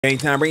Game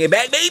time, bring it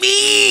back,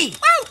 baby!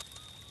 Woo!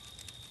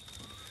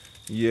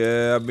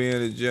 Yeah, I be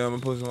in the gym. I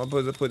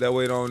put that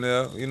weight on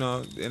there. You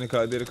know, did a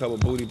couple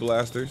booty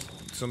blasters,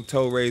 some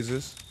toe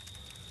raises.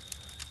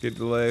 Get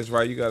the legs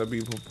right. You gotta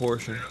be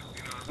proportioned.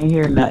 I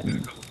hear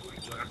nothing.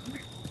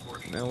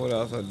 Now what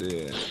else I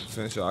did?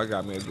 Essential. I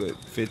got me a good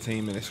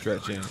 15-minute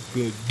stretch in.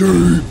 Good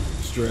deep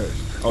stretch.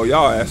 Oh,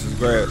 y'all asses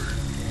grass.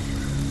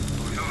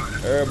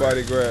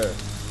 Everybody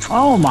grass.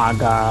 Oh my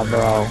god,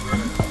 bro.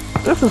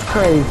 This is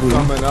crazy.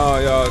 Coming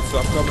all y'all. So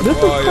I'm coming this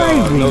for all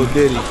y'all. No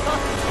Diddy.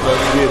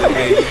 Let's get it,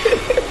 baby.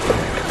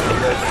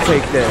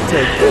 Take that.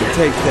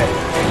 Take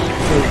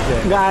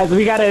that. Guys,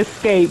 we gotta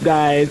escape,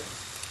 guys.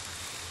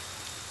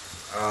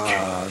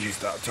 Let me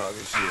stop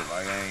talking shit.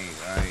 Like I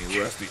ain't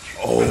rusty.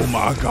 Oh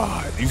my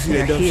god. You see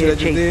that dumb shit I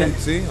just did?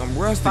 See? I'm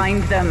rusty.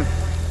 Find them.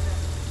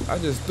 I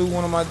just threw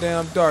one of my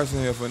damn darts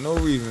in here for no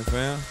reason,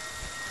 fam.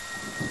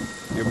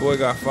 Your boy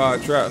got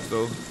 5 traps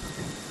though.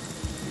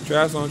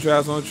 Traps on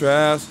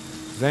traps.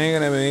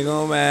 Singing that ain't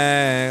gon'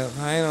 back.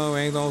 I ain't no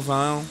make no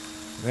sound.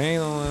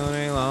 Ain't long.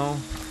 Ain't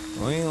long.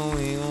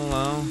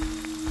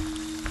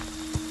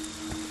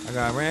 I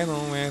got racks on.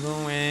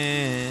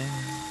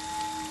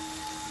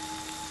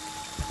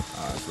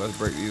 Alright, so let's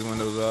break these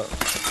windows up.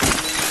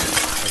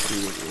 Let's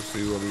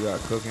see what we got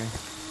cooking.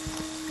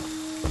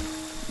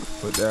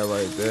 Put that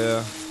right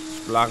there.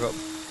 Block up.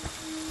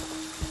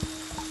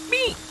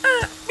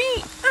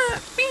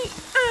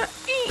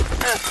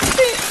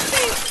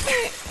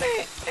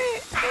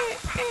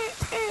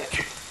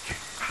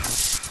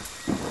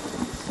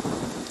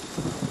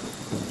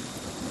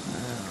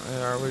 They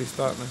already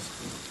stopped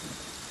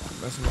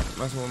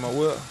messing with my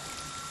whip.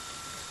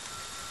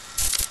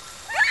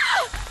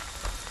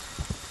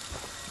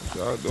 What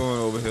y'all doing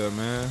over here,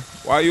 man?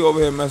 Why you over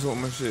here messing with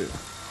my shit?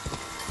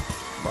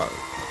 About to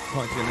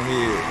punch you in the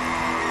head.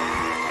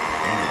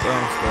 On the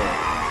dumb stuff.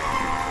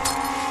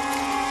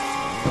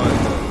 Like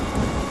that.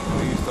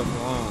 Leave stuff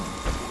alone.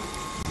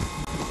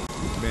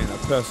 Being a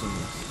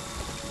pessimist.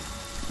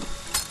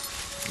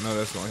 I know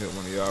that's gonna hit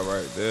one of y'all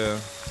right there.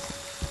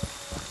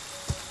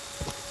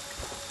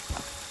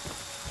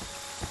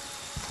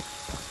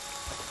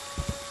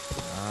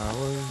 I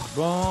was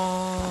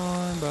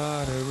born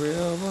by the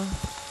river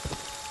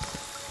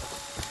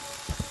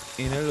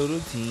in a little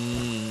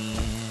teen.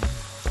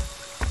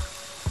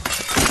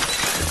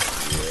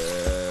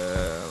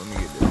 Yeah, let me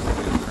get this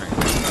crank.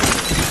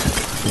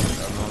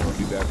 I'm gonna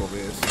be back over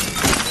here soon.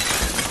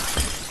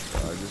 So I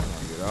just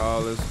want to get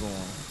all this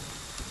going.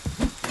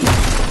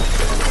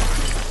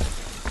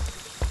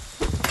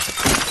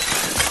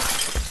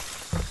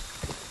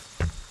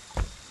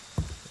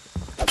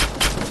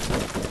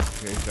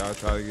 Y'all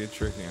try to get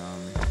tricky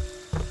on me.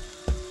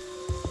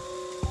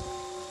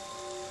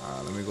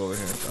 Alright, let me go over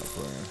here and stop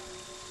playing.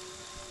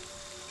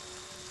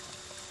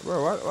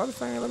 Bro, why this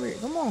thing let me,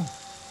 come on.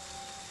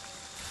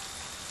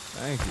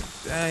 Thank you.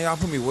 Dang, y'all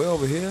put me way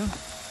over here.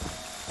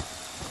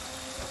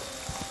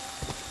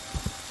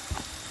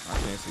 I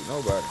can't see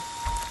nobody.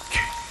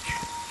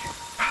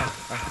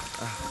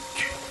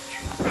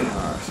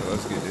 Alright, so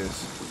let's get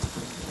this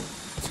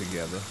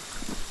together.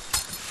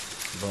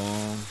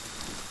 Boom.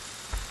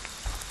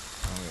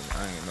 I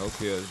ain't no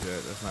kills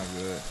yet. That's not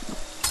good.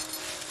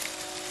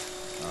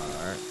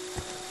 Alright.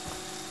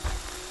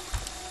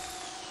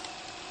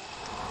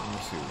 Let me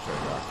see what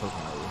y'all got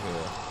cooking over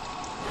here.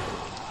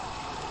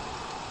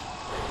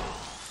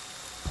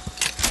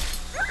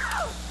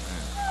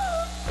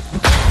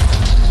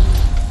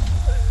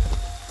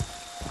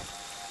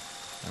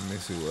 Let me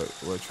see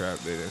what trap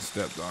they done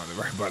stepped on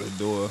right by the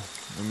door.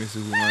 Let me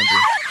see who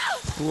limping.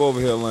 Who over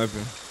here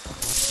limping?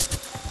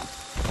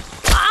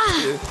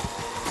 Yeah.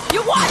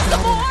 You want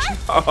some more?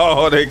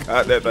 Oh, they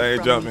got that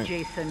thing jumping.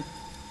 Jason,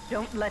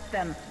 don't let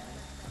them.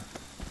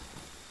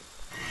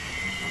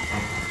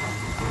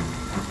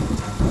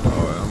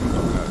 Oh, I'm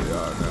coming out of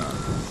y'all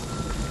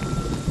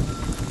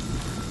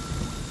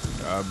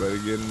now. Y'all better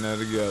get in there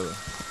together.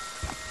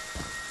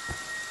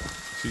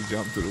 She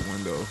jumped through the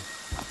window.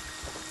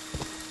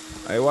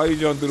 Hey, why you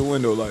jump through the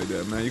window like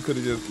that, man? You could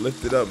have just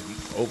lifted up,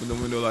 opened the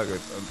window like a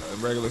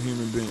regular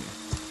human being.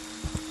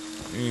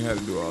 You ain't had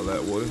to do all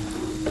that, would it?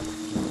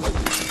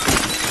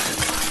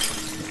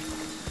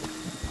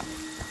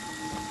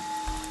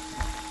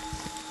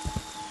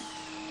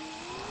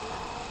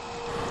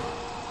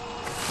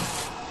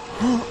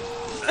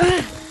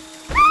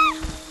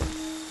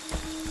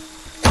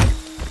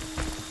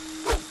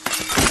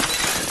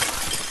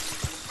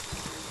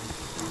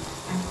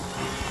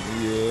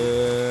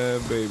 Yeah,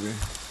 baby.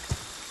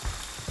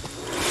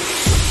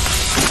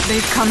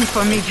 They've come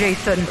for me,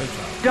 Jason.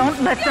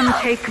 Don't let them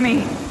take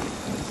me.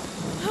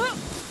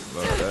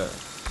 Love that.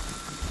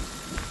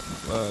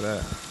 Love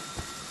that.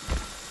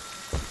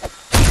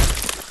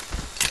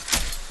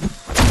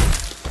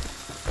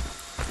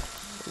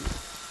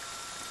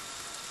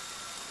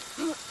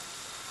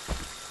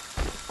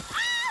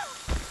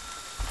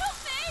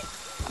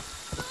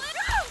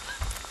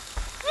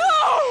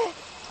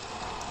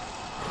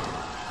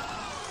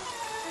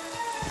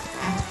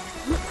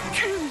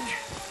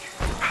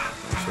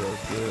 That shit was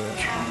good.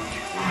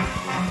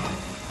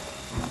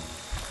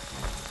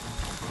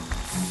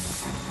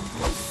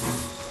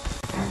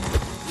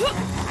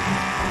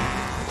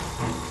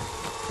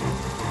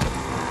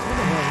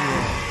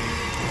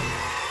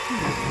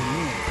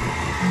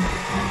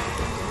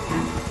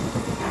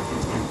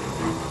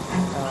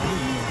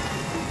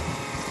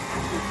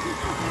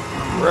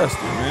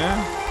 Rested, man.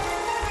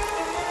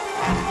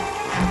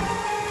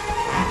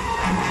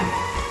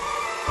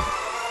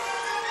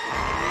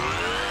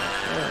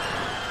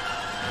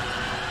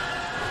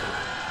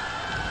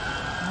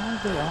 Why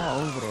is they all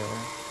over there?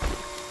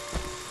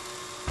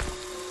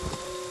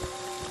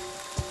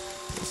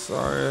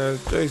 Sorry ass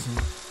Jason.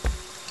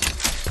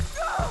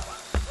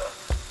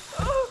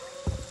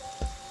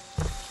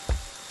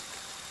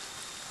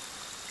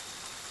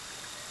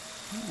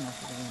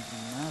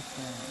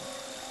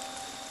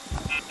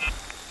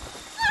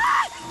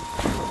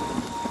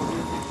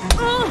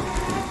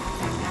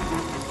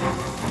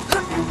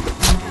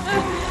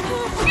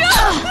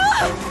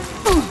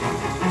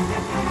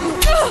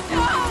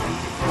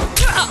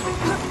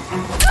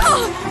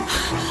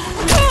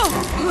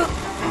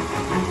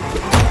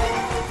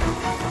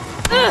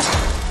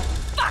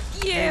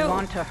 They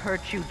want to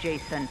hurt you,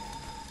 Jason.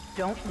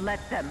 Don't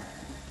let them.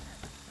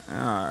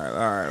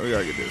 Alright, we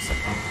gotta get this.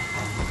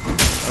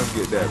 Let's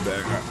get that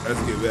back.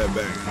 Let's get that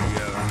back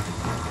together.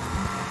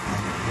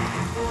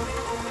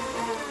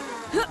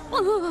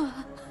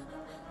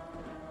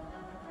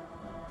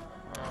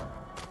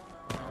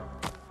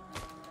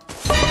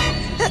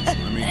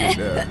 Let me get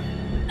that.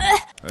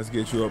 Let's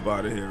get you up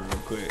out of here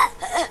real quick.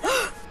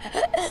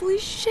 Holy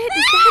shit,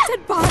 is that a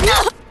dead body?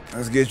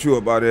 Let's get you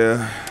up out of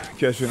here.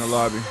 Catch you in the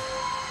lobby.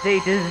 They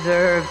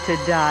deserve to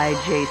die,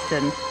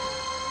 Jason.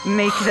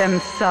 Make them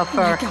suffer.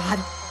 Oh my god.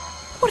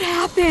 What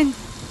happened?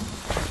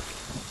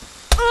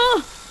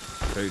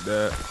 Take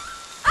that.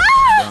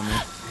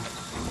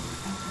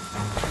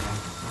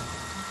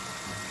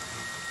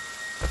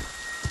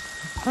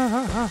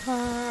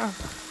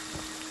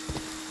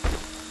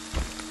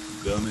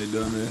 Dummy.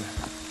 Dummy.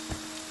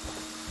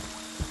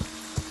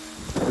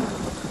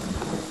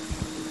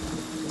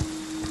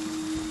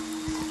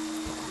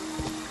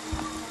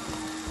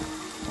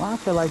 Well, I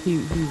feel like he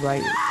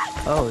right.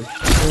 Oh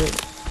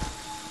shit.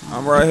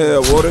 I'm right here,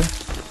 Woody.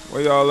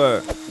 Where y'all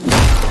at?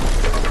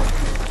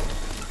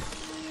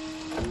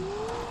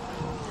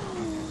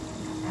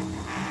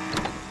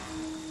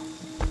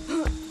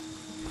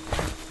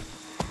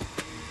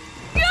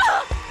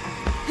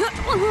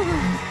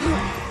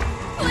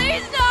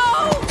 Please no!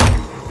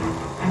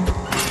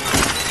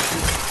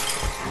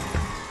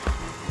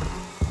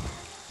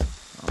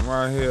 I'm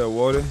right here,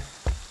 Woody.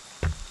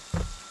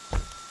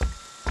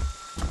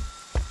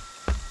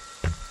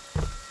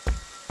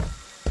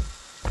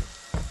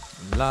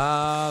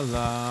 La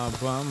la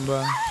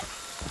bamba.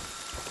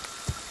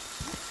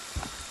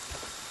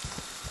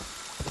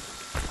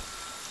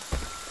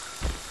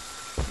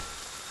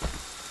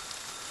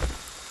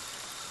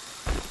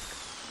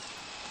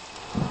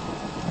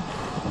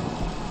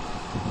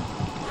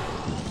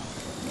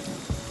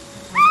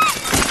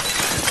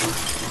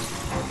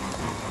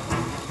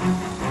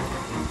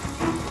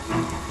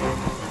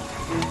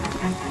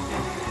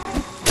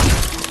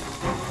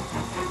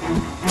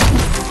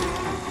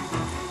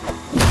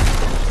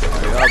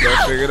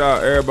 Figure it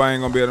out. Everybody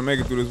ain't gonna be able to make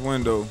it through this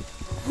window.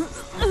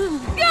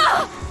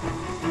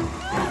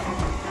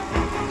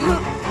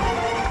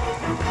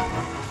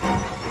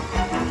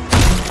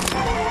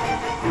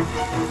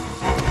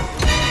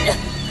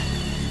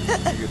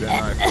 Get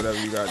that knife, whatever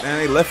you got. Damn,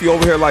 they left you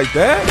over here like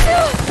that?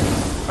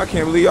 I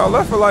can't believe y'all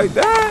left her like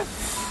that.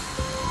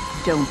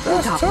 Don't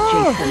That's stop,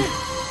 tough. Jason.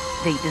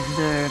 They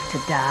deserve to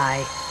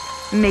die.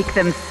 Make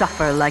them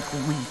suffer like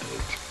we did.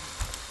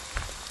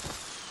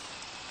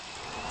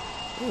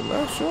 They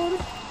left, shorty.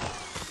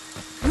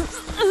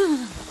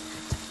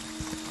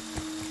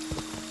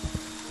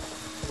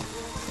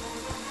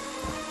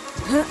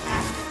 Damn.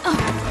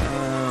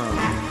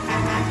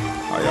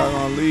 How y'all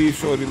gonna leave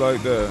shorty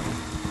like that?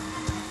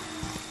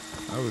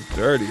 That was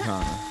dirty,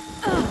 kinda.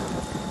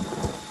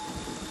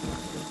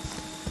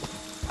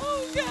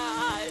 Oh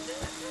god.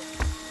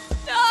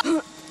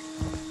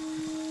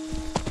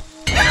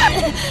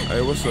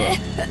 Hey, what's up?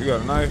 You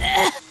got a knife?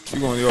 You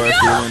going your ass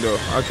through the window.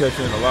 I'll catch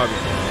you in the lobby.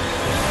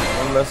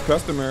 One less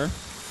customer.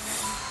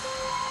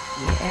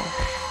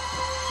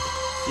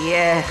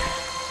 Yes.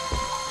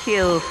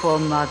 Kill for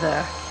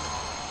mother.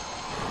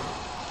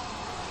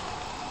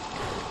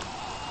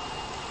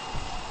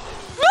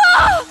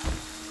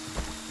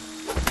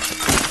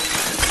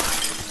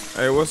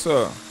 Hey, what's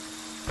up?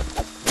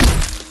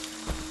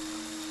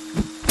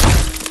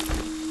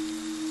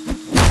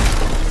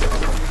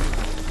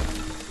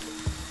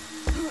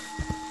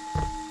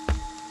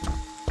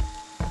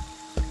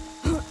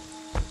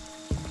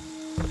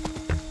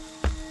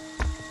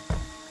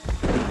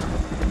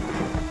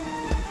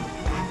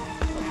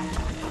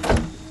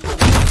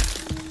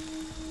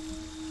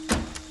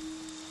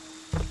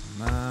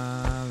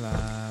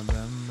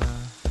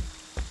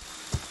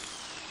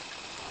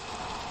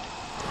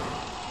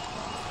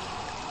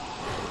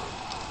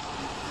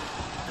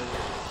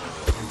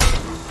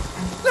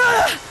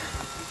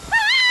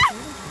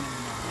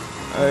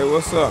 Hey,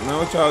 what's up, man?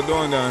 What y'all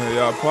doing down here?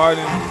 Y'all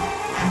partying?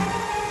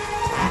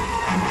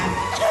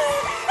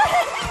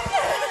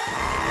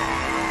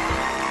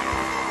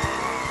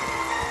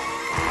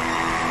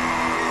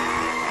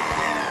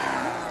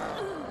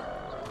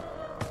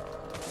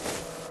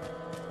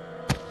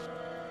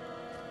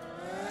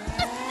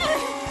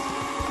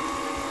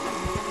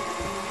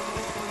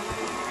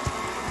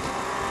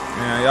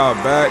 Y'all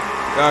back.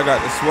 Y'all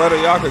got the sweater.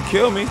 Y'all could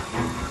kill me.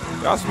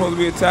 Y'all supposed to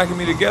be attacking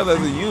me together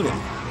as a unit.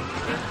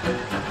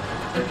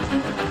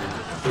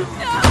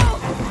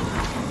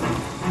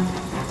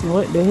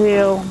 What the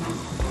hell?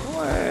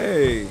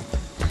 Hey.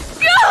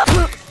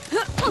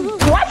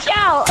 Watch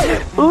out!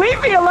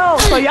 Leave me alone.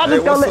 So y'all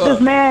just gonna let this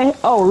man?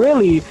 Oh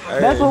really? Hey.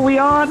 That's what we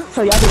on?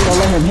 So y'all just gonna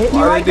let him hit me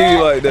like that?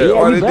 Why they do you like that? Yeah,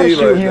 Why you they better do you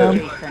shoot like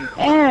him. that?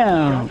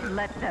 Damn. Don't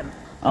let them.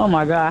 Oh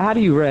my God, how do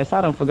you rest? I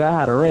done forgot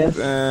how to rest.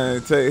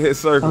 And hit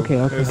circle.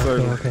 Okay. Hit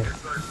circle. Okay.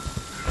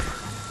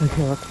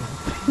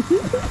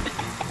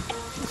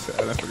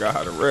 I forgot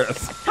how to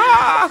rest.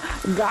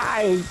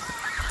 Guys.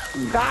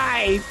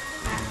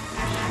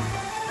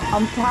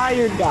 I'm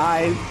tired,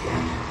 guys.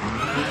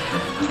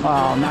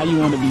 Oh, now you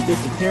want to be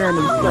disappearing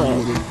and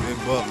stuff. They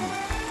bumped me.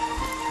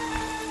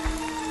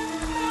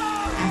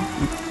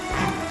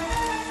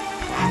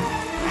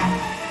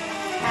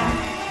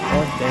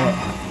 What's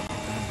that?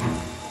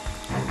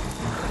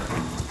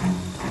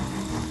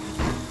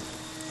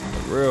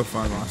 Real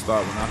fun gonna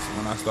start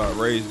when I start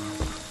raging.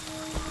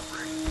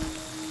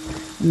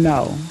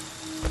 No.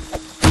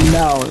 You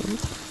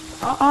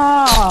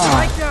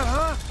like that,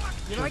 huh?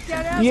 You like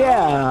that, asshole?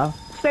 Yeah.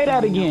 Say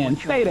that again.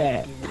 Say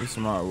that. You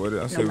smart with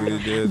it. I see what you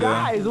did there.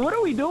 Guys, what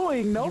are we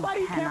doing?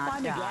 Nobody can cannot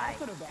find the die. gas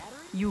for the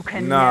battery? You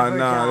can Nah, never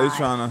die. they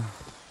tryna.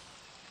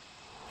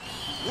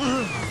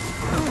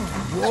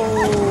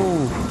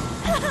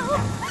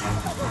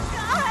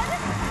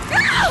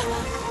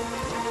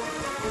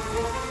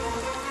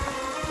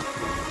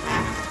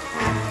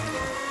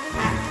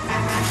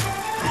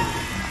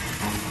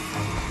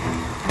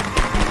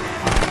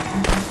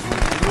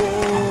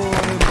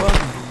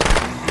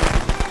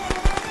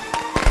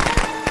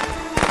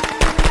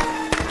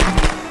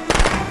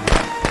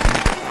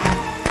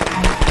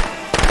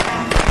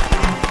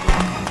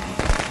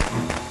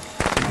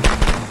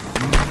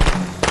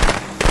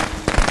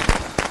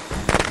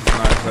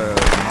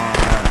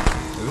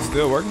 Is it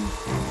still working?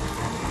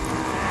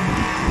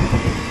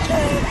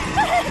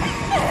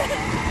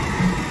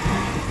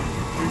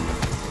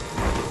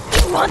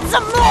 Want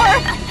some more?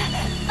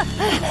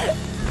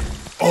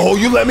 Oh,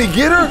 you let me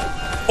get her?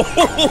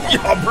 Oh,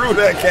 y'all blew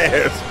that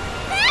cash.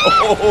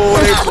 Oh,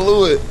 they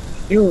blew it.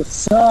 You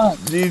suck.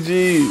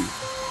 GG.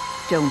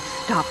 Don't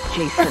stop,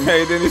 Jason.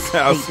 Hey, then he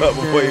sound They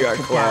something before he got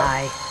deserve to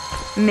clapped.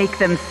 die. Make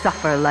them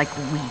suffer like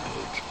we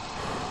did.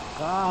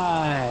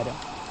 God.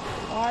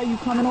 Why are you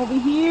coming over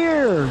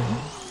here?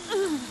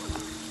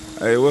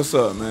 Hey, what's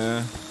up,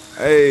 man?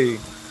 Hey,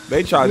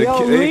 they tried to Yo,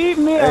 kill. leave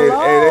me Hey,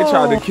 they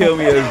tried to alone. kill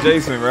me as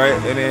Jason, right?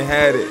 And they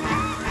had it,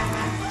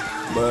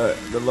 but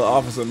the little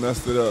officer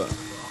messed it up.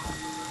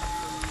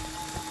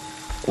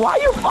 Why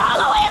you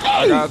following me?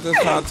 I got this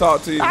trying to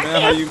talk to you, I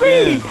man. How can't you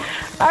see. been?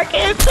 I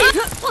can't see.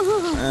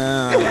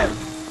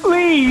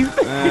 Please.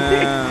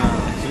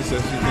 She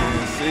said she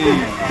didn't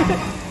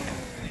see.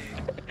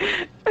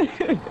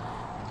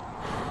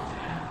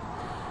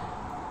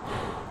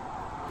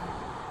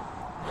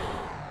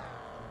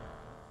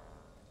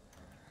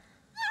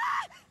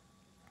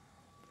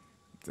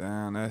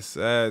 Damn, that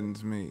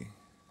saddens me.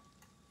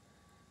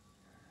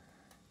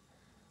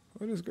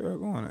 Where this girl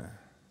going at?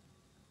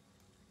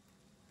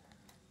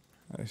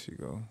 There she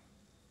go.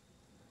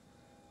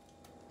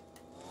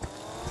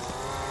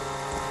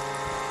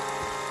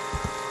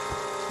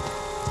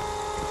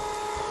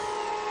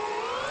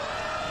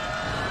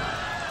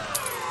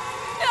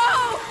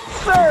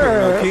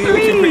 Sir, Keys?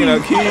 What you picking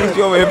up keys?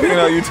 You over here picking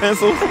up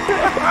utensils?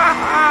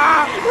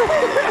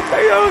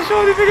 Hey, yo,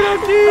 shorty picking up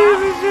keys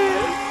and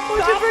shit.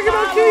 What you picking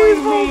up keys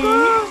for,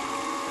 girl?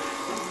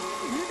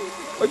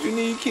 What you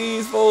need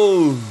keys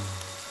for?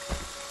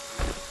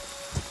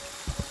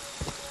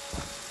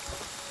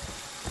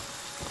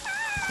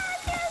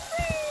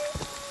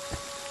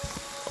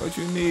 What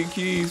you need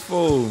keys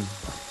for?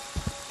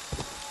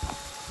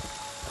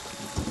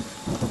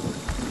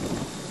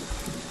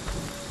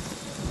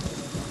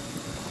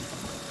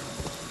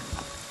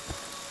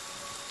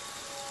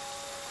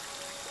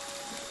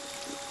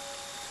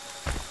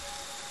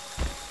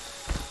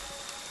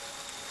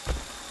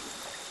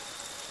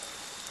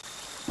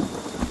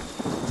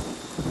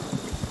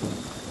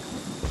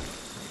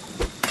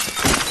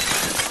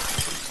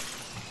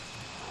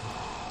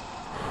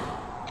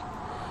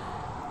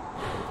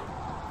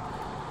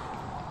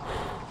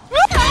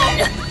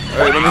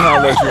 Hey, let me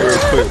holler at you real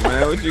quick,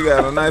 man. What you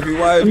got, a knifey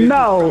wifey?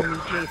 no.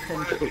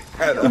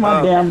 Jason.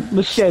 My damn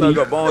machete.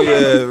 Snuck up on your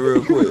ass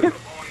real quick.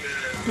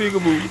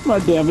 Peekaboo. My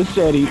damn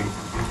machete.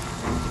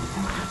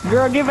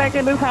 Girl, get back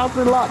in this house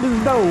and lock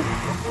this door.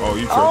 Oh,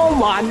 you tripping. Oh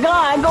my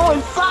God, go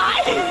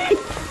inside.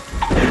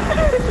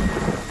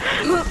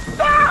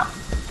 Stop.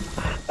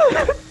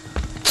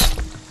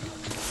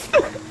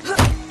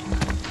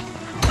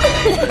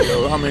 Hey,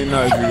 yo, how many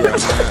knives you got,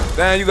 man?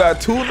 Damn, you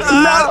got 2 knives?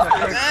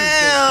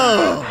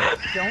 Damn.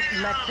 Don't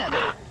let them.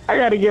 I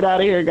gotta get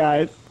out of here,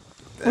 guys.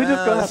 We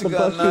just gonna have she to got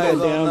bust through that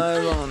knives on damn.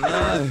 knives on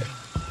knives.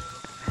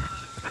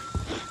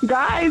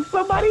 Guys,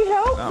 somebody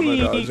help I'm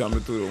me. about to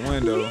jumping through the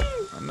window.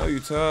 I know you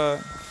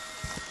tired.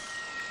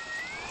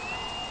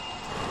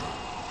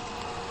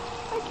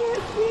 I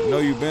can't see. I know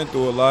you've been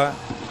through a lot.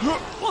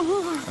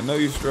 I know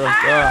you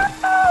stressed out.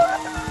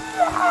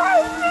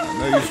 I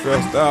know you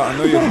stressed out. I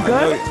know you.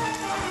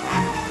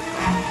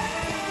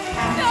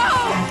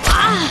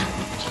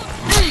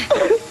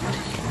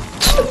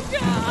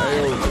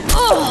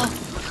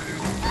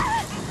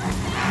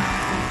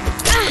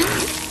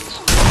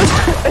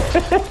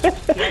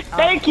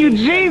 Thank you,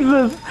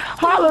 Jesus.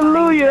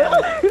 Hallelujah.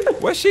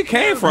 Where she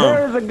came from?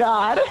 There is a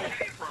God.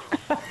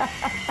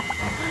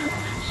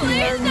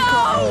 Please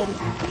no!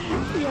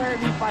 She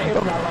heard me fighting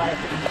for my life.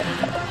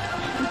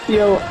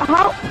 Yo,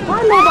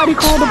 why nobody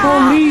called the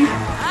police?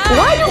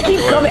 Why you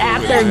keep coming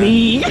after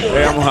me?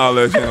 Hey, I'm gonna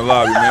holler at you in the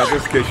lobby, man,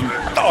 just in case you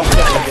thought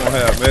something gonna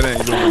happen. It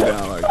ain't going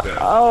down like that.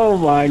 Oh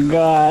my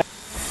God.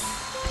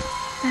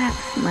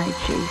 That's my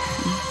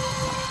Jason.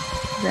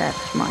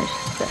 That's my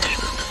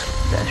special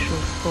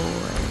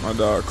boy. My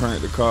dog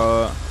cranked the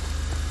car up.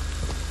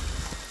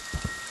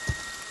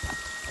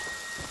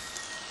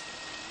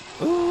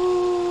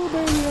 Ooh,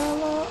 baby, I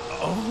love.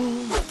 Oh.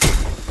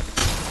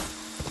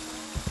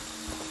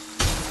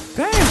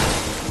 Damn.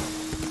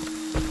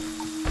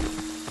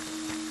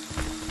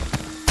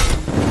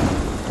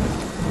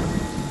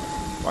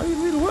 Why you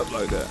leave the whip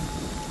like that?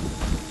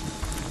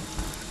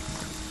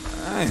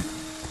 Dang.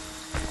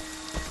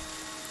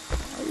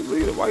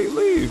 Why you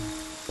leave?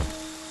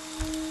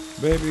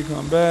 Baby,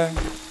 come back.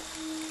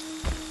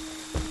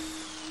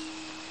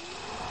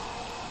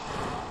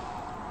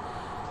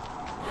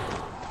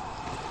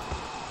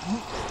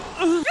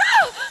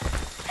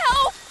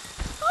 Help!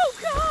 Oh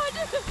God!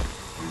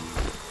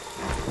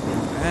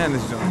 Man,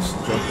 this joint is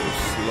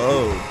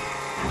slow.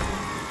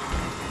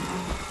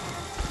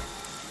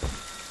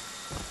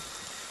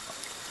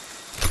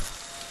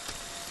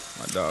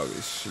 My dog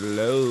is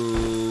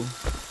slow.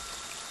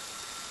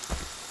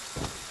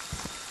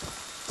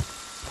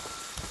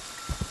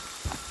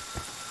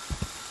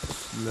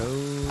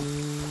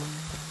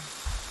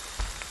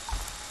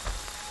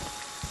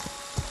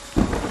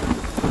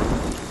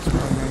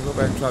 Go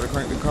back and try to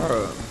crank the car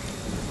up.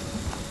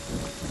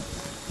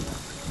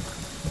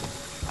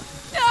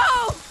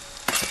 No!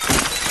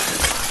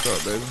 What's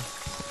up, baby?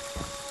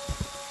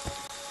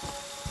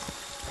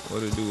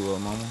 What it do, little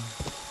mama?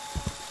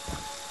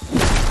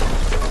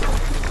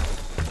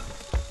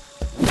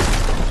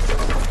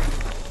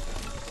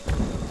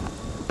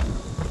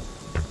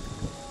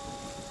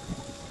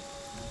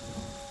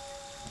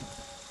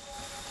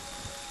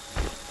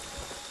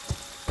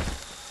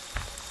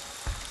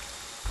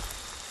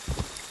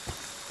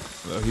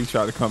 Look, he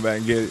tried to come back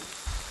and get it.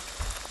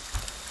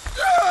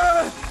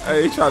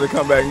 Hey, he tried to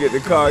come back and get the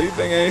car. You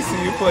think I ain't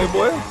see you play,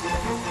 boy?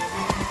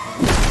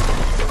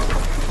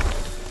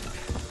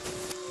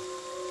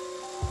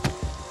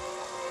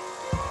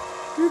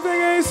 You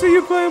think I ain't see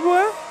you play,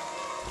 boy?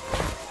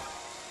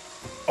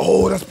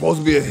 Oh, that's supposed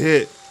to be a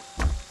hit.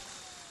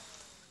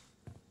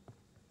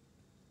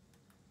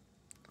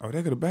 Oh,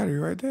 they got a battery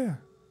right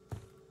there.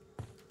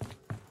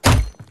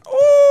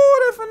 Oh,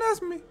 they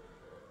finessed me.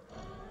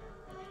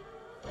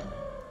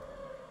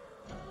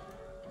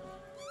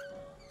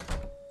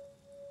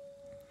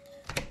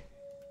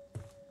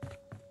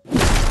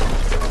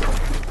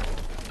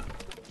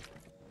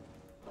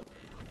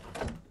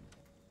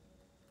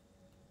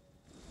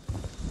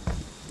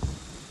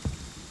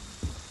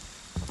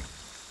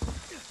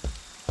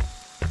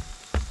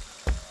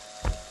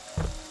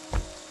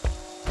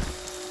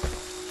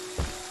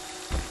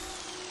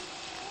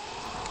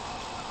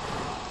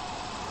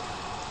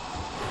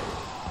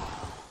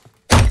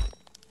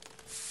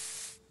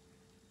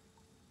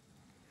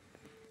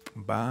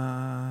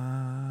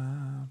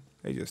 Bye.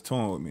 They just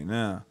toying with me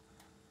now.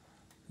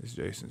 This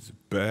Jason's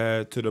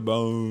bad to the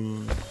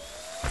bone.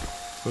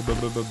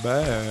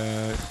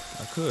 Bad.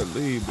 I could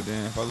leave, but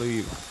then if I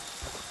leave,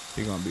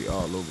 he gonna be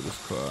all over this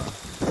car.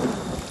 2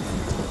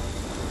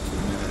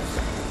 minutes.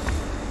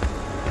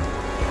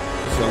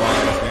 It's a long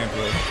ass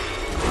gameplay.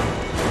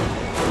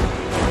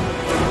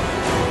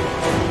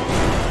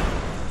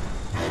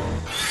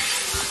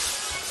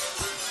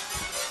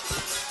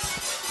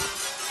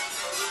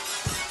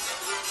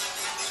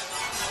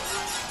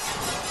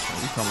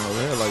 Coming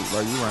over here like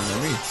you running at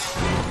me.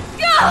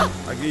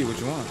 I give you what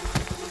you want.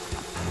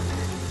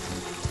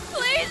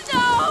 Please no!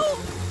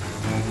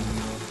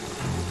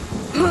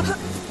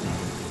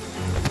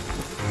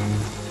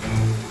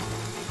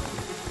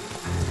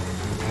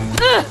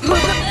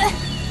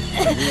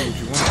 I give you what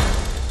you want.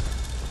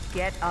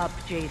 Get up,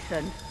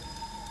 Jason.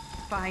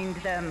 Find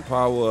them.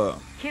 Power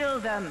up.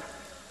 Kill them.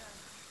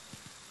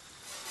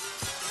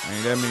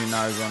 Ain't that many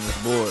knives on this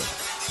board.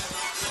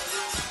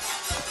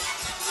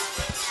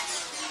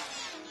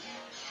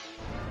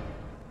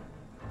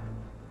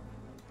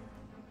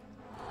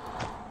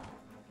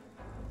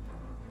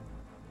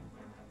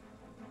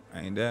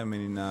 Ain't that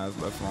many knives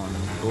left on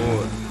this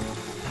board.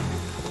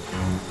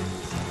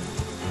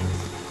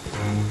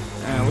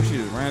 Damn, what she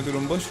just ran through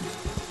them bushes?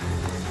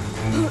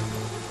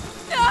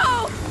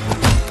 No!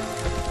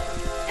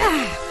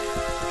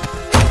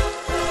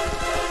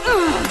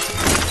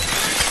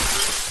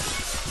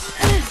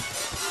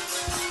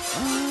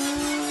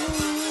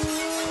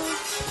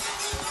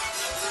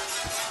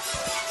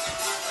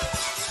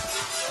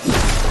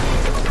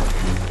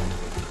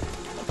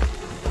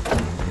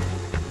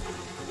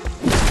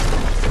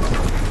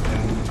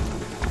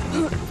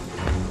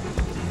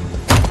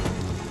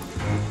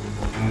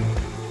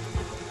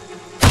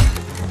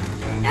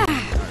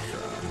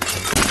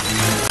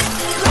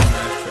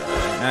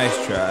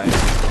 try.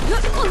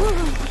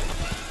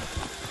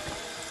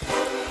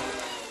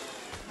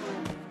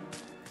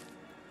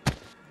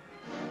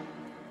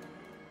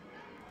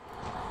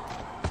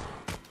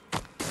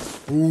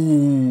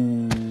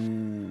 Ooh.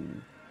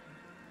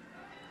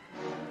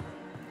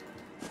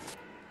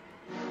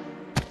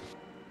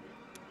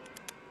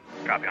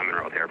 Copy, I'm in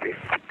neural therapy.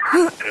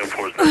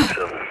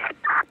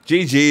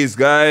 GG's,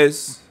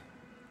 guys.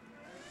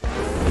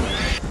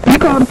 You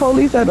called the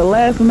police at the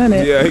last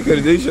minute. Yeah,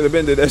 he should have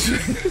been to that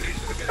shit.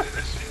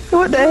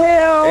 What the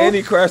hell? And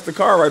he crashed the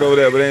car right over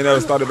there, but they ain't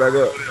never started back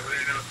up.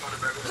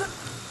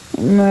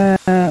 Man,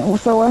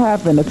 so what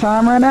happened? The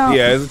time ran out?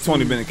 Yeah, there's a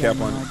 20-minute cap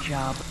on it.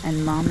 Job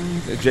and mommy.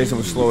 Jason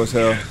was slow as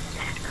hell.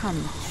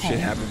 Come Shit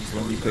happens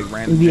when you pick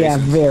random Yeah,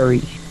 Jasons.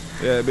 very.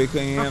 Yeah, big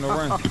thing ain't no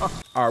run.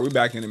 All right, we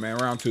back in it, man.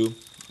 Round 2.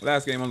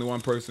 Last game, only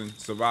one person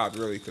survived,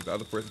 really, because the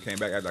other person came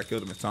back after I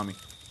killed him and Tommy.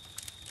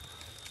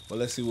 But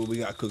let's see what we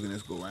got cooking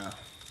this go round.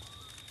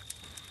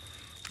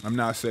 I'm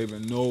not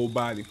saving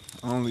nobody.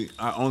 Only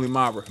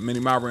Mabra, Mini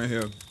Mabra in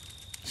here.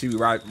 She be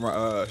riding,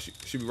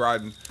 she be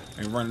riding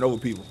and running over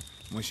people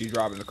when she's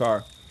driving the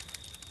car.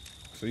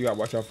 So you gotta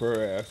watch out for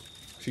her ass.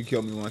 She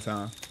killed me one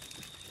time.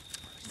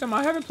 She said,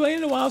 I haven't played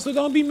in a while, so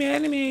don't be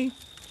mad at me.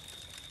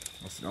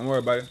 I said, don't worry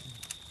about it.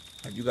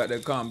 If you got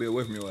that car, be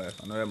away from your ass.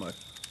 I know that much.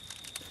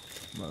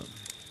 But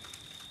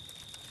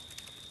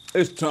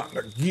it's time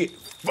to get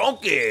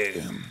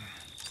funky.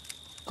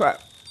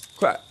 Clap,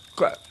 clap,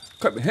 clap,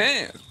 clap your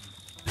hands.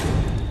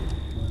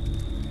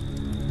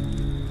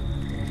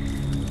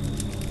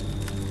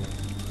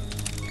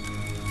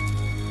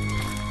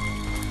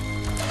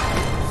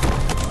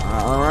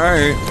 All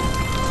right.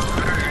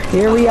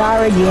 Here we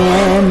are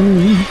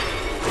again.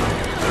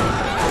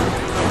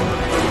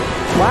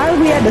 Why are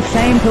we at the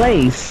same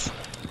place?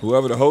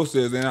 Whoever the host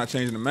is, they're not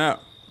changing the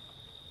map.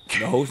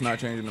 The host not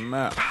changing the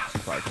map. She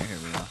probably can't hear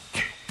me now.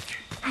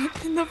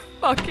 What in the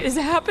fuck is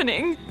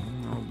happening?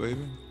 No,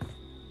 baby.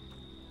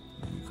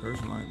 You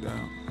cursing like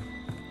that.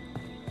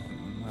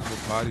 You have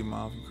a potty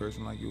mouth. You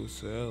cursing like you a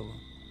sailor.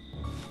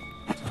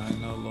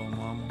 Tighten up, little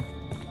mama.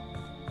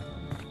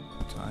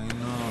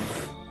 Tighten up.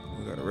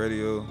 We got a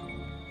radio.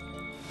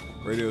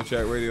 Radio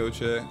check, radio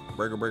check.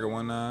 Breaker, breaker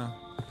 19.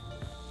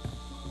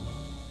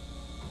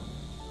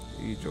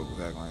 These jokers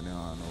acting like they don't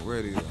have no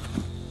radio.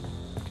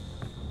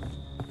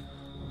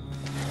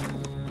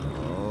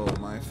 Oh,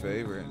 my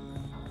favorite.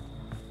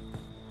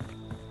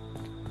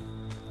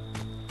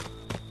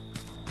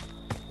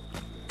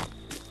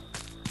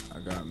 I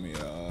got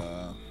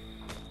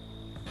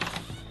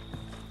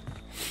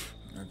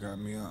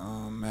me a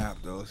map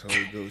though, so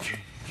we Gucci.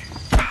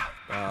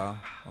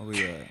 Where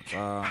we at?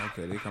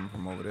 Okay, they coming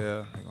from over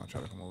there. They gonna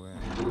try to come over here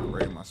and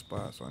raid my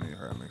spot, so I need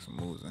her to make some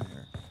moves in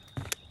here.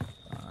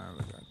 Alright,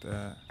 we got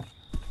that.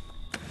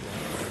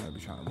 Yeah, I be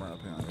trying to run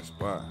up here on this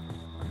spot.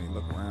 I need to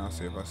look around,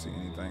 see if I see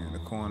anything in the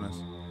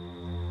corners.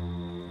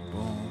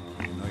 Boom.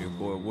 You know your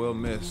boy will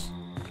miss.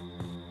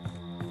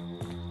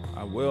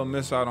 I will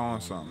miss out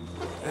on something.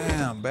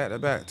 Damn, back to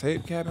back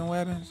tape cabin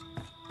weapons?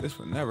 This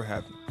would never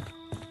happen.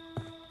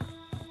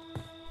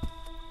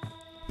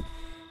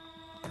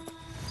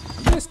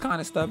 This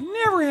kind of stuff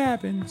never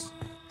happens.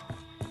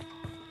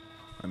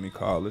 Let me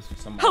call this for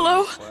somebody.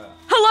 Hello?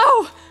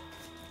 Hello?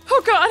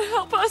 Oh God,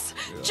 help us.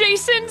 Yeah.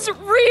 Jason's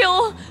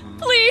real.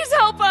 Please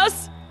help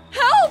us.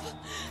 Help!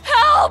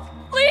 Help!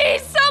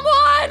 Please,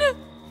 someone!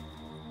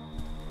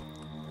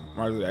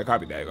 Roger that,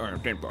 copy that. All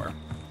right, 10 bar.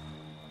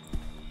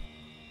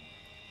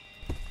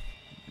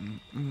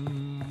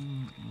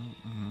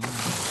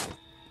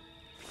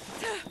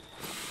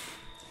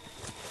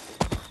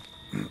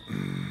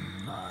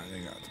 They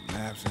got the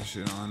maps and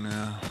shit on there.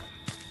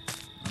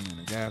 I mean,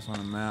 the gas on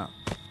the map.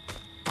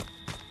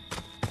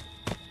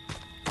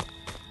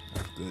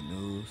 That's good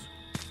news.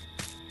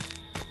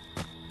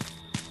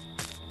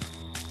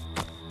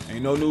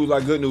 Ain't no news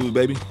like good news,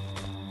 baby.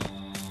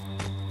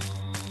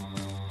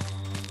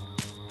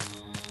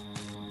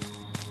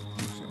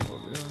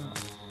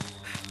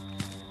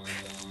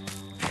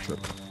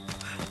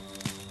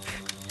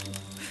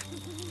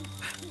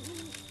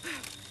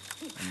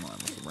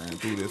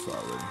 Through this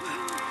already.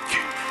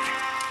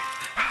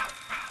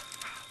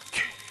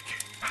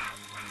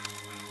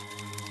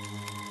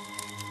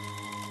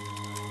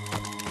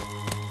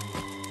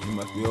 You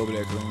must be over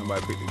there because ain't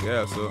nobody picked the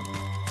gas up.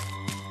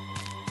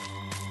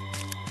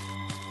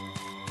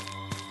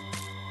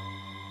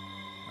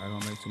 That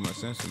don't make too much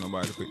sense for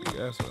nobody to pick the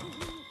gas up.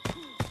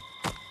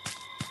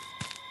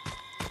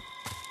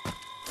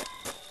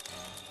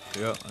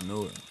 Yep, I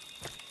knew it.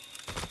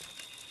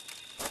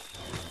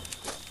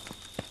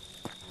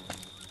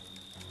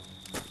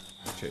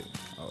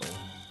 Uh-oh.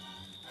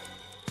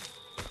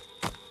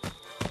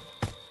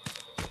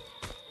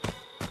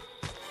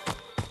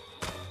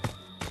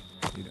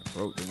 He done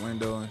broke the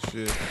window and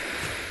shit.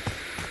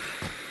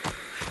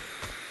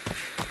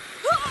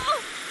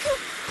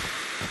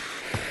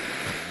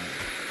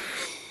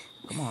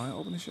 Come on,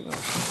 open this shit up.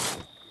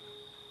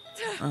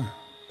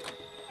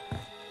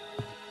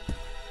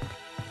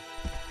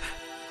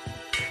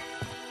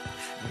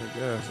 Where the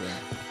gas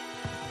at?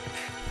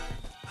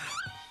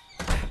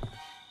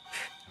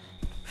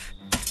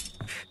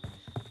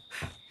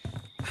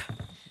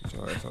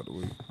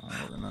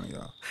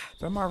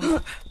 that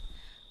Myra?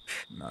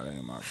 Nah, that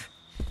ain't Myra.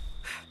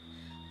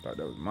 Thought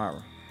that was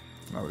Myra.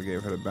 I would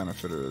gave her the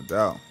benefit of the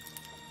doubt.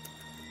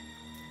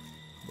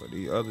 But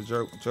these other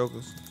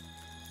jokers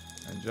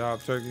and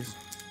job turkeys,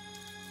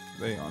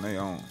 they on their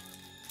own.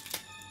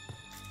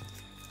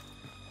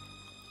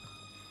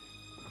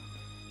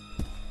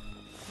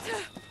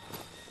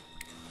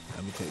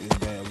 Let me take this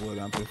bad boy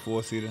down to the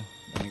 4-seater.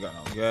 They ain't got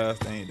no gas.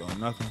 They ain't doing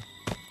nothing.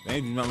 They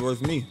ain't doing nothing worse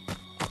than me.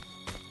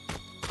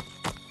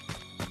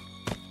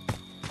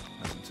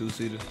 That's a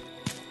 2-seater.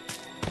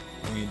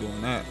 We ain't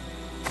doing that.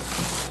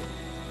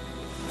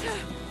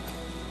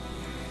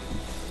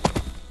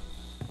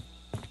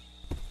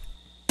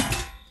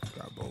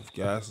 Got both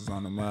gases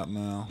on the map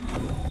now.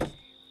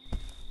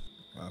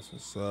 That's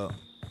what's up.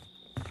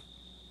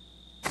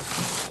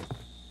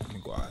 Let me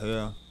go out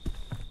here.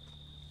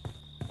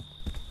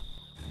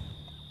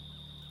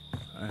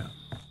 Damn.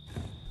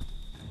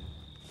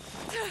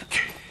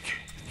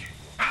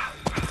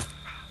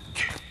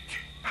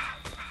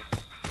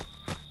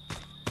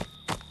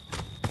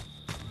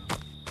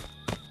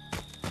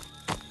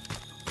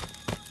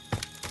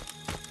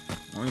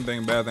 Only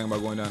bad thing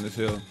about going down this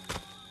hill,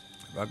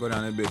 if I go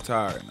down there a bit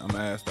tired, I'm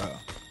assed out.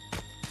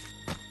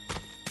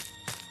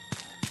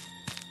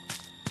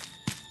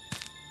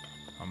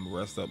 I'm gonna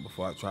rest up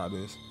before I try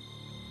this,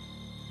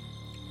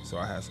 so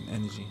I have some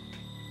energy,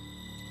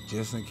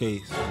 just in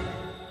case. You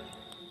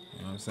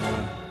know what I'm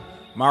saying?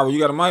 Myra, you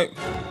got a mic?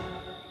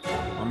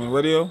 I mean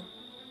radio?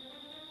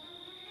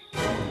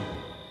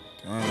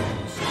 Damn,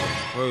 this shit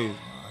is crazy.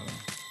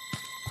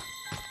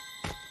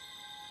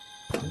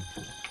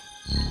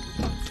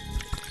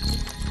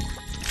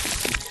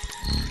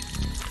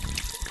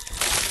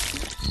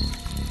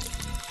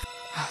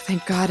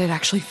 Thank God it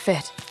actually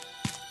fit.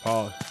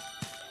 Pause.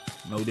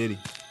 No diddy.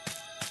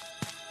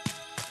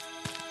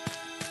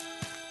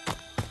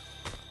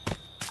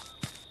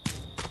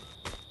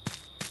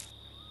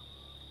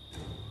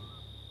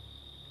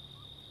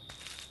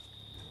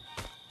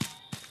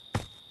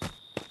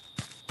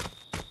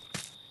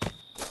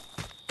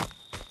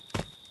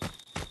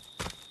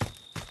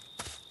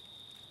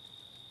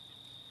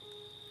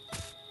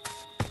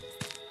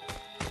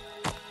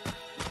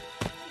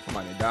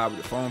 Somebody died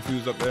with the phone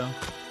fuse up there.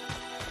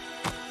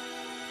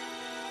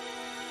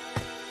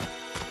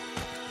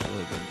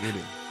 Get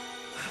it.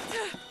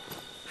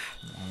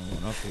 I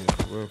went up here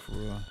for real, for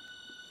real.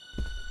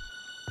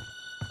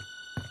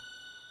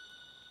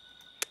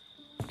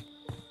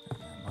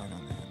 Light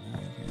on there. Now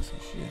you can't see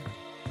shit.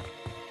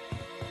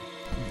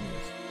 Look at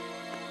this.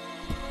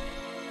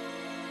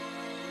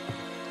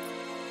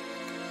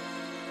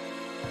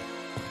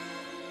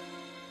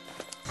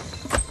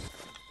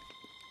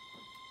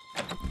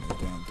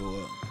 Damn door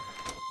up.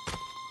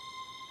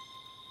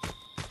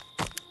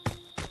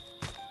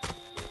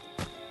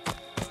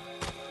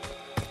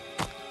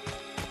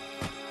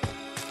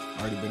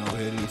 Already been over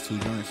here to these 2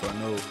 joints, so I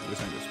know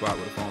this ain't the spot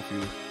with the phone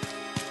fuse.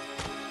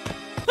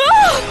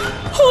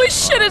 Ah! Holy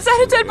shit, is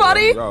that a dead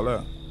body? Y'all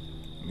up.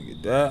 Let me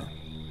get that.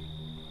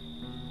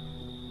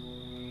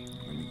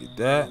 Let me get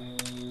that.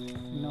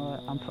 You know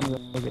what? I'm gonna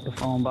go get the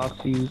phone box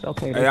fuse.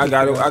 Okay. Hey, I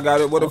got it. I got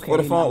it. What the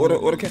phone?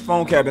 What the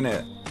phone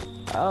cabinet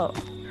at? Oh,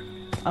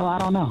 I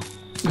don't know.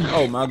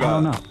 Oh my God. I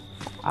don't know.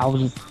 I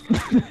was just.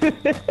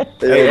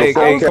 hey,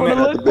 come in.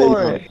 Look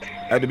for it.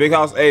 At the big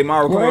house. Hey,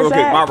 Myra, come here real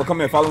quick. Myra, come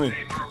here. Follow me.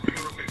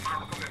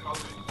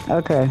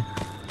 Okay.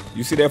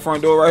 You see that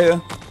front door right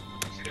here?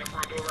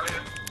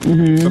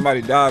 Mm-hmm.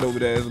 Somebody died over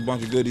there. There's a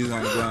bunch of goodies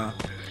on the ground.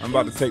 I'm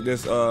about to take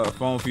this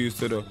phone fuse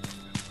to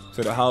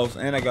the house,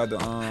 and I got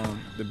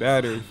the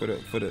battery for the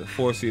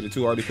 4-seater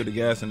too. Already put the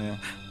gas in there.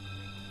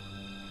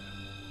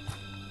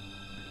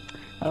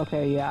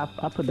 Okay, yeah,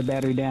 I put the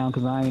battery down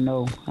because I ain't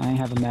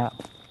have a map.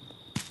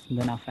 And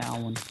then I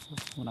found one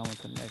when I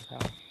went to the next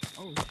house.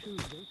 Oh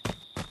shoot.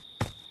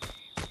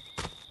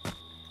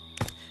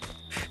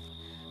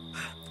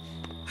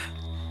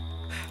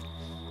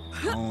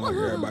 I don't like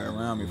everybody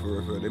around me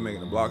for real. They making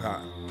the block hot.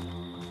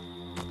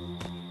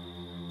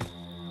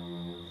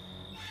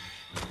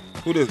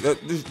 Who this?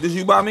 This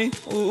you by me?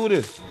 Who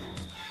this?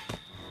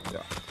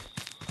 Yeah.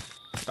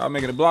 Y'all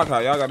making the block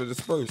hot. Y'all gotta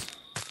disperse.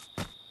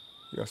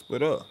 You gotta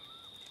split up.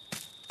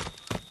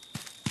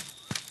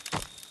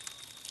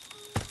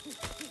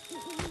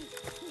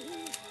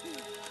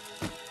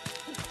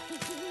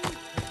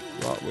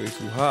 Block way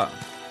too hot.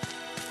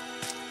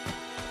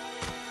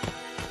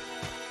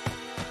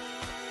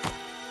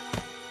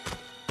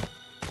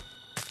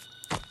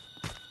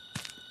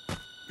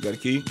 You got a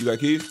key? You got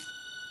keys?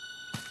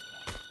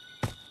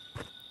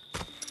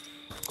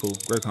 Cool.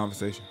 Great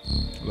conversation.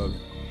 Love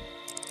it.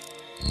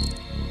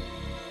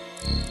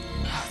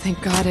 Oh,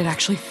 thank God it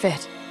actually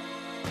fit.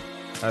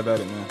 Have at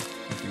it, man.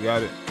 If you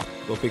got it,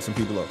 go pick some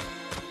people up.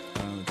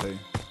 I'm gonna tell you.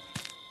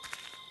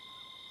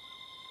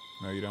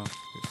 No, you don't?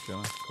 Just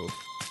chilling? Cool.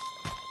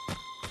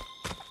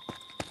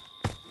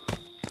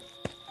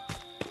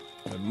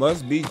 It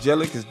must be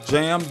jelly, cause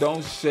jam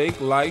don't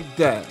shake like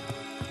that.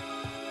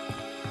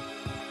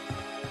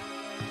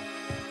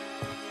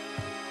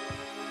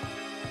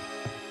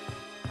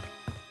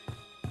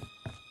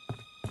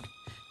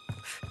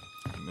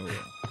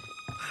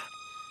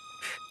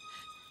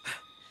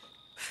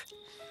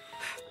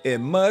 It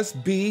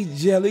must be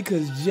jelly,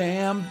 cause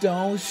jam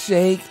don't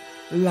shake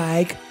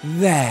like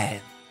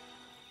that.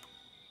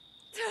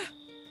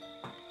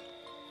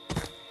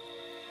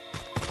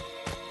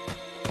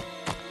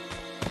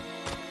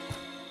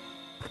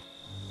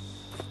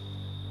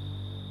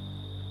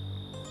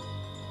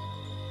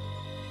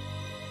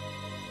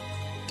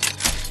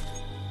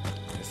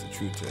 It's a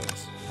true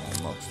test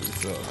amongst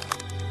itself.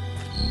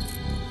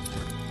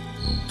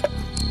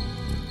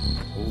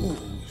 Oh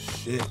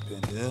shit,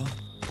 Pendel.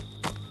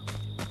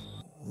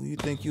 Who you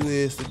think you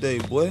is today,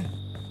 boy?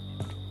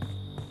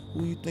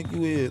 Who you think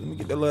you is? Let me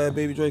get that little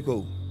baby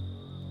Draco.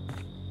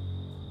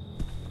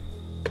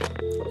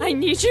 I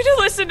need you to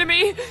listen to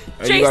me.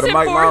 Hey, Jason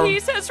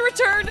Voorhees has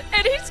returned,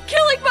 and he's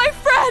killing my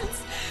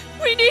friends.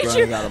 We need Bro,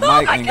 you. ain't got a Oh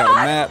mic, my ain't God. got a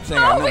map, ain't got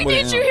Oh, nothing we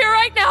but need you here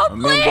right now,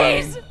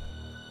 please.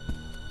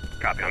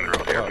 Copy, I'm in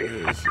road therapy.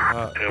 It's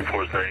hot.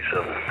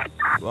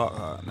 10-4-97. Block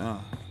hot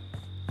now.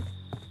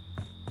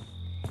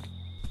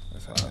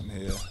 That's hot in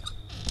here.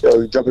 Yo,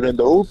 you jumping in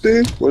the whole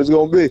thing? What is it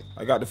gonna be?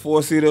 I got the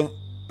 4-seater.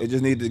 It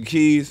just needed the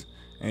keys,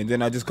 and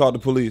then I just called the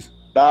police.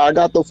 Nah, I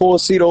got the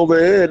 4-seat over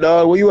here,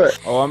 dog. Where you at?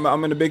 Oh,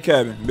 I'm in the big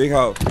cabin, big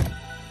house.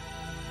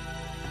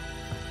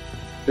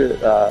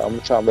 Shit, I'm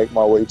trying to make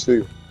my way to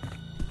you.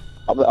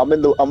 I'm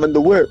in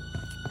the whip.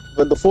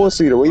 I'm in the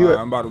 4-seater. Where you at?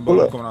 I'm about to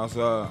Pull up. coming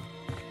outside.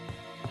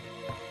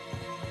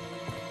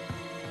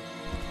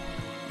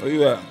 Where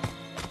you at?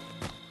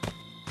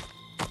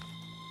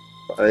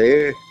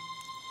 Hey,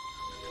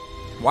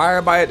 Why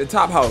everybody at the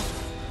top house?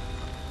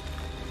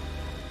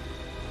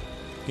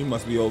 He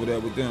must be over there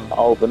with them. I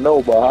don't even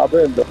know, but hop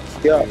in, though.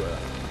 Yeah.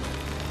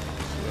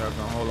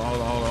 Hold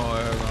on.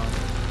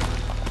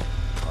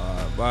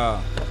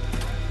 Bye.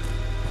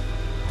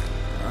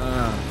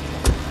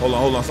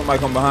 Hold on. Somebody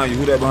come behind you.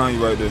 Who that behind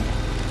you right there?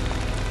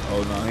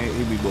 Oh no,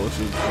 he be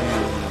bullshit.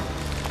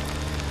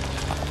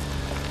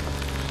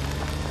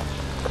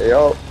 Hey,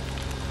 yo.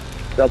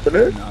 Jumping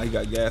in? Nah, he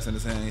got gas in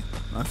his hand.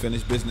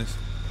 Unfinished business.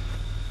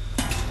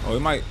 Oh, he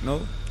might. No.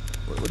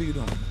 What are you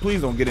doing?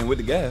 Please don't get in with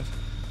the gas.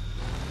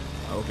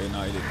 Okay,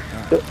 no, he didn't.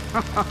 All right.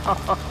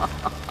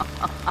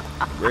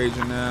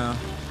 Raging now.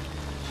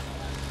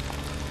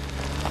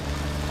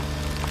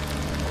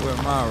 Where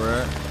am I,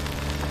 right?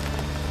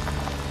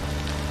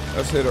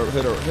 Let's hit a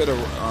right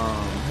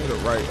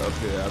up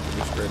here after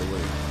this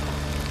straightaway.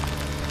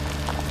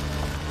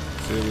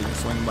 See if we can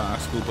swing by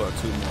and scoop up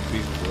 2 more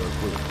pieces real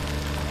quick.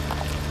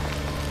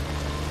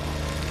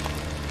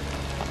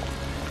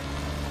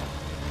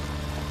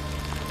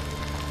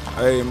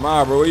 Hey,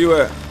 Ma, bro, where you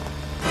at?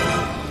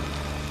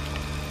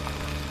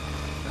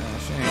 Man,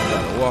 she ain't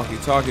got a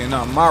walkie-talkie.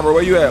 No, Ma, bro,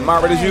 where you at? Ma,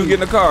 bro, did you get in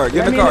the car?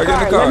 Get in the car.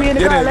 Let me in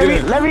the car.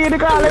 Let me in the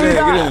car.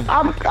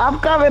 I'm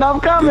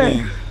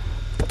coming.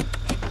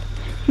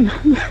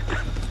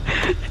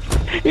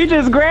 He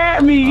just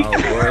grabbed me. Oh,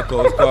 boy,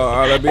 close car. All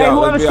right, let's be Hey, out.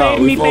 whoever Let's be out.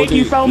 saved me, thank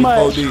you so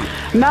much. Deep.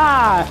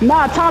 Nah,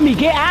 Tommy,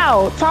 get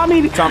out. Tommy,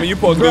 you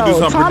supposed to go do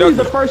something Tommy's productive.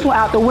 the first one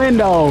out the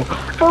window.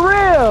 For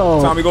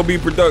real. Tommy, go be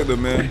productive,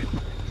 man.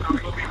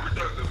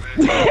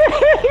 He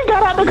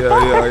got out the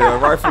car. Yeah,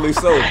 rightfully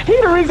so. He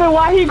the reason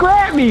why he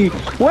grabbed me.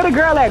 Where the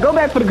girl at? Go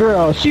back for the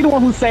girl. She the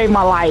one who saved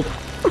my life.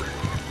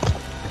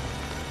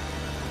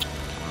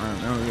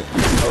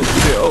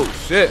 Oh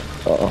shit.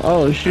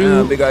 Oh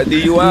shoot. They got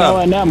DUI.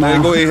 No, never mind.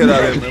 Man, go ahead, hit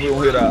out there, man. We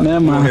gonna hit out.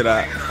 Never mind. Hit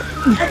out.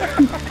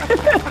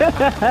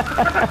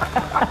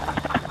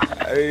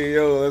 Hey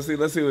yo, let's see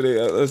what they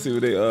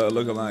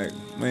looking like.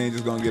 Man, ain't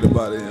just gonna get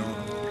about it, you know.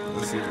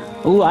 Let's see.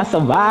 Ooh, I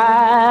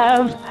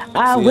survived.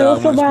 I will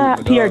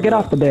survive. Pierre, get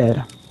off the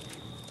bed.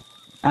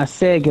 I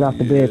said get off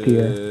the bed,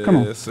 Pierre. Come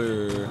on. Yes,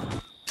 sir.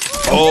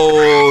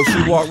 Oh,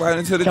 she walked right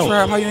into the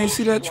trap. How you ain't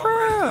see that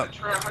trap?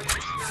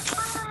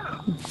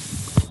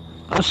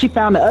 Oh, she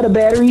found the other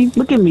battery.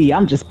 Look at me.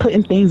 I'm just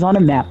putting things on the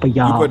map for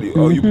y'all.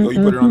 You put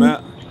it on the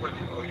map?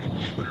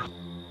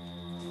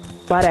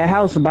 By that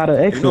house, by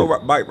the exit. You know,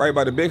 right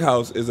by the big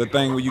house is a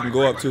thing where you can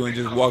go up to and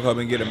just walk up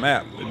and get a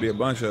map. It'd be a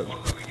bunch of them.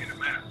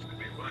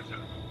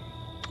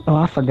 Oh,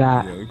 I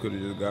forgot. Yeah, we could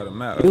have just got a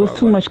map. It was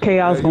too much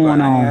chaos going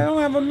on. I don't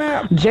have a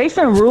map.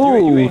 Jason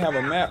rude. You ain't have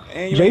a map.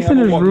 And you Jason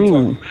ain't is have a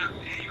rude.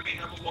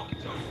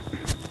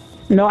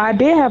 No, I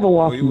did have a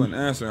walkie. Oh, you wasn't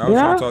answering. I was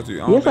trying to talk to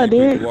you. Yes, I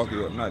did.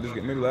 Walkie up. Nah, just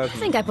maybe last I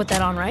think I put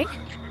that on right.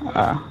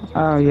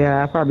 Oh,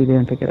 yeah, I probably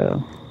didn't pick it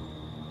up.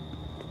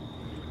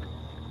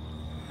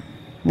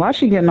 Why is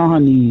she getting on her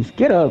knees?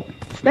 Get up.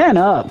 Stand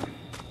up.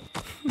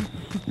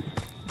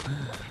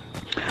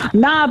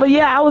 Nah, but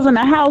yeah, I was in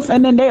the house,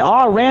 and then they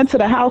all ran to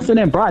the house and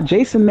then brought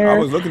Jason there. I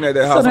was looking at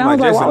that house. So I'm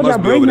like, Jason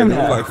must be over there.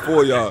 There was like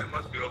 4 y'all.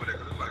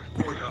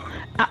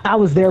 I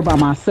was there by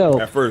myself.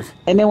 At first.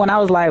 And then when I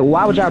was like,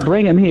 why would y'all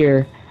bring him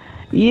here?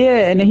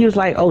 Yeah, and then he was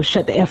like, oh,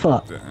 shut the F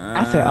up.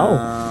 I said,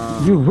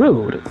 oh, you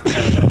rude.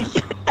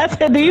 I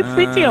said, do you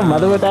speak to your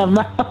mother with that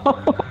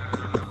mouth?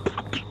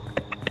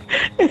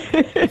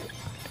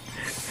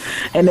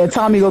 And then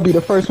Tommy gonna be the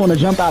first one to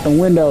jump out the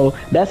window.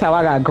 That's how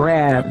I got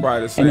grabbed.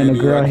 And then the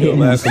girl hit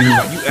me. You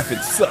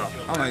effing suck.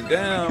 I'm like,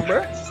 damn,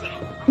 bro.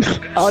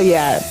 Oh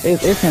yeah,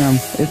 it's him.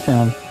 It's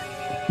him.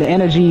 The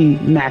energy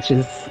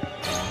matches.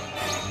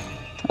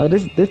 Oh,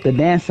 this the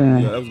dancing.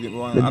 Yeah, that was getting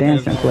one. The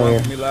dancing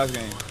player. For me last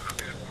game.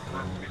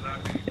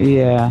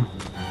 Yeah.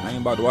 I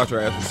ain't about to watch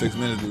her ass for 6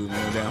 minutes, dude.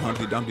 Man, damn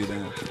Humpty Dumpty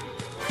down.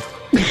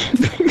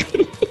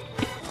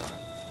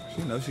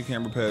 She knows she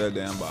can't repair that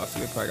damn box.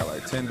 She probably got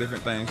like 10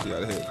 different things she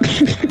gotta hit.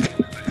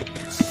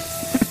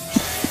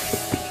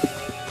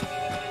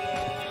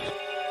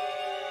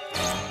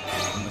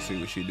 I'm gonna see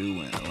what she do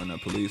when the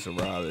police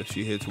arrive. If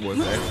she hit towards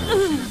the exit,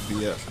 or she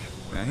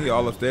BS. Man, he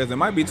all upstairs. There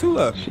might be 2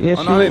 left. Yes,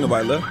 oh no, there ain't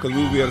nobody left because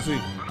we will be able to see.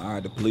 All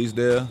right, the police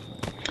there.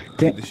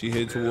 Did she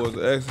hit towards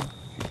the exit?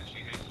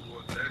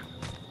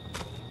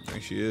 I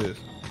think she is.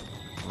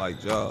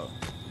 Like job.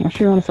 Why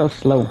she running so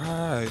slow?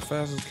 Alright,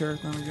 fastest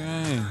character in the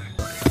game.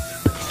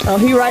 Oh,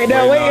 he right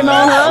there waiting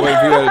on her. Wait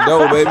for you at the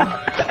door, baby.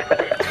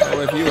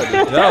 Wait for you at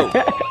the door.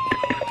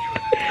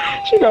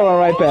 She going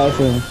right past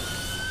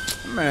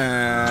him.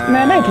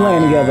 Man, they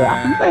playing together.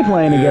 They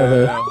playing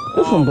together.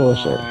 That's some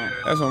bullshit.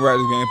 That's some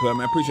Raptors gameplay,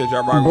 man. Appreciate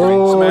y'all rocking with me.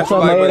 Bro, Smash the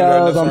like button.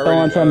 tomatoes. I'm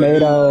throwing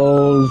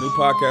tomatoes. New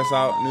podcast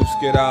out, new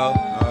skit out,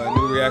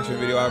 new reaction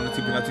video out on the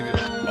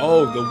TpindellGotGame.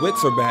 Oh, the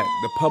wits are back.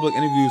 The public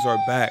interviews are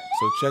back,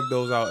 so check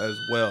those out as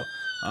well.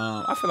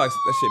 I feel like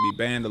that should be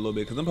banned a little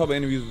bit because them public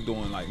interviews was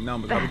doing like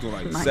numbers. I was doing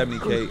like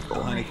 70K,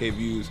 100K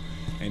views,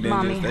 and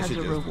then that shit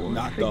just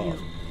knocked off.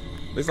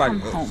 It's like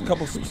a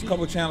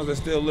couple channels that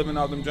still living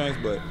out them joints,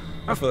 but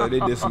I feel like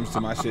they did something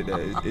to my shit that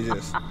it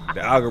just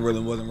the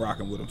algorithm wasn't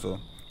rocking with them. So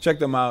check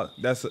them out.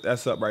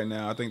 That's up right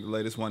now. I think the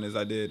latest one is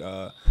I did.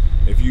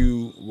 If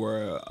you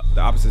were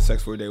the opposite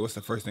sex for a day, what's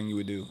the first thing you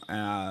would do?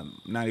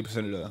 90%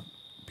 of the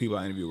people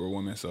I interviewed were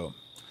women, so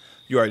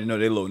you already know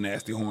they little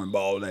nasty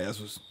hornball ass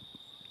was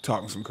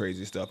talking some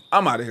crazy stuff.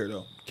 I'm out of here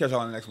though. Catch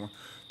y'all on the next one.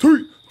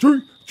 T.